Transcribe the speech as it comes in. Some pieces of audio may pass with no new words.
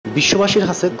বিশ্ববাসীর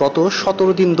কাছে গত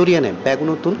 17 দিন ধরিয়ানে ব্যাগ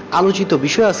নতুন আলোচিত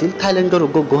বিষয় আছিল থাইল্যান্ডের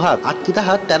গুহাত আটকি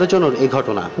থাকা 13 জনের এই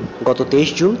ঘটনা। গত 23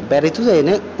 জুন বেড়াইতে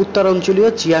উত্তরাঞ্চলীয়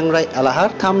চিয়াংরাই এলাহার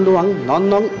থামলুয়াং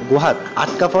নন গুহাত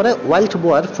আটকা পড়ে ওয়াইল্ড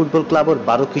বোয়ার ফুটবল ক্লাবের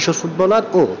 12 কিশোর ফুটবলার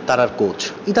ও তারার কোচ।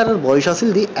 ইতারার বয়স আছিল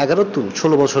 11 থেকে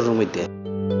 16 বছরের মধ্যে।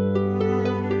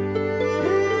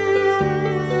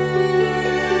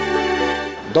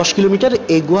 10 কিলোমিটার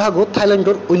এই গুহাগো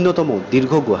থাইল্যান্ডের অন্যতম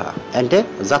দীর্ঘ গুহা। এন্টে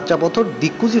যাত্রাপথর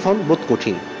দিকুজিফন বোধ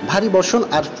কঠিন। ভারী বর্ষণ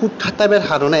আর ফুট হাতাবের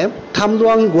হারণে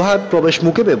থামলুয়াং গুহার প্রবেশ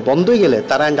মুখে বন্ধ হয়ে গেলে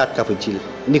তারা আটকা পড়ছিল।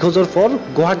 নিখোঁজের পর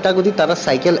গুহার ডাগতি তারা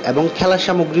সাইকেল এবং খেলার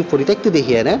সামগ্রী পরিত্যক্তি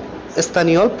দেখিয়ে এনে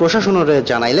স্থানীয় প্রশাসনের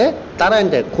জানাইলে তারা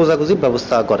এন্টে খোঁজাখুঁজির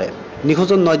ব্যবস্থা করে।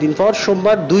 নিখোঁজের 9 দিন পর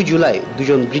সোমবার 2 জুলাই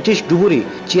দুজন ব্রিটিশ ডুবুরি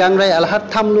চিয়াংরাই এলাহার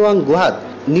থামলুয়াং গুহাত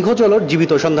নিখোঁজ হলোর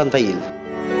জীবিত সন্ধান পাইল।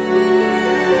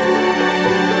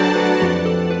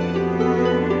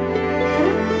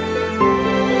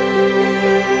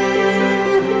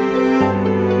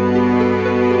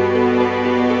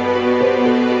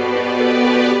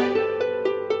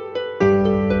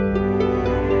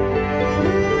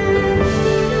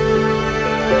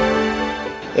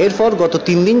 এরপর গত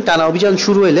 3 দিন টানা অভিযান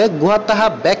শুরু হইলে গুহার তাহা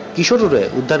ব্যাগ কিশোরে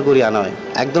উদ্ধার করি আনা হয়।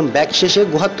 একদম ব্যাগ শেষে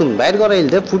গুহাতুন বাইর করাইল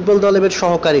ফুটবল দলের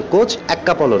সহকারী কোচ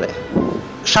Cplus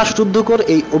শ্বাসরুদ্ধকর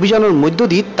এই অভিযানের মধ্য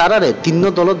দিয়ে তারারে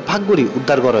 3 দলত ভাগ করি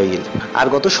উদ্ধার করা হইল। আর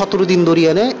গত 17 দিন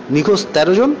ধরিয়ানে নিখোঁজ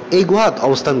 13 জন এই গুহাত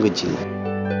অবস্থান করছিল।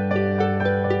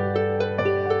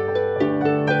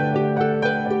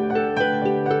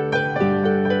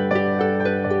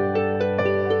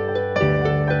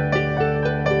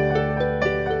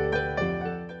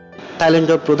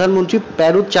 থাইল্যান্ডের প্রধানমন্ত্রী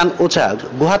প্যারুত চান ওচা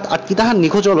গুহাত আটকি তাহার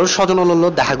নিখোঁজ হলোর স্বজনলল্য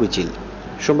দেখা গৈছিল।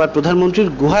 সোমবার প্রধানমন্ত্রীর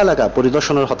গুহা এলাকা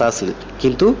পরিদর্শনের কথা আছিল,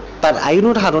 কিন্তু তার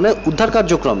আইনের হারণে উদ্ধার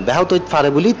কার্যক্রম ব্যাহত হইতে পারে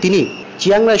বলে তিনি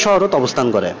চিয়াংরাই শহরত অবস্থান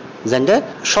করে। যেন্টে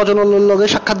স্বজনলর লগে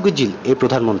সাক্ষাৎ করছিল এই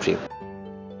প্রধানমন্ত্রী।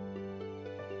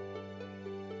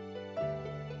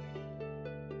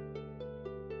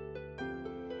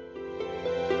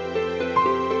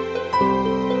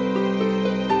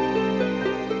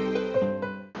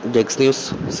 Desk news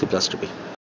Cplus TV।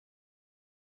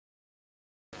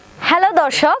 Hello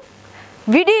দর্শক,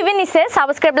 ভিডিও ইভেন নিচে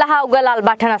সাবস্ক্রাইব লাহা উগা লাল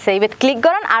বাটন আছে, ইবেত ক্লিক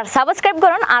করুন আর সাবস্ক্রাইব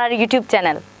করুন আর ইউটিউব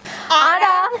চ্যানেল।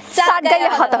 আরা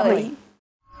সাগাইয়া হতা হই।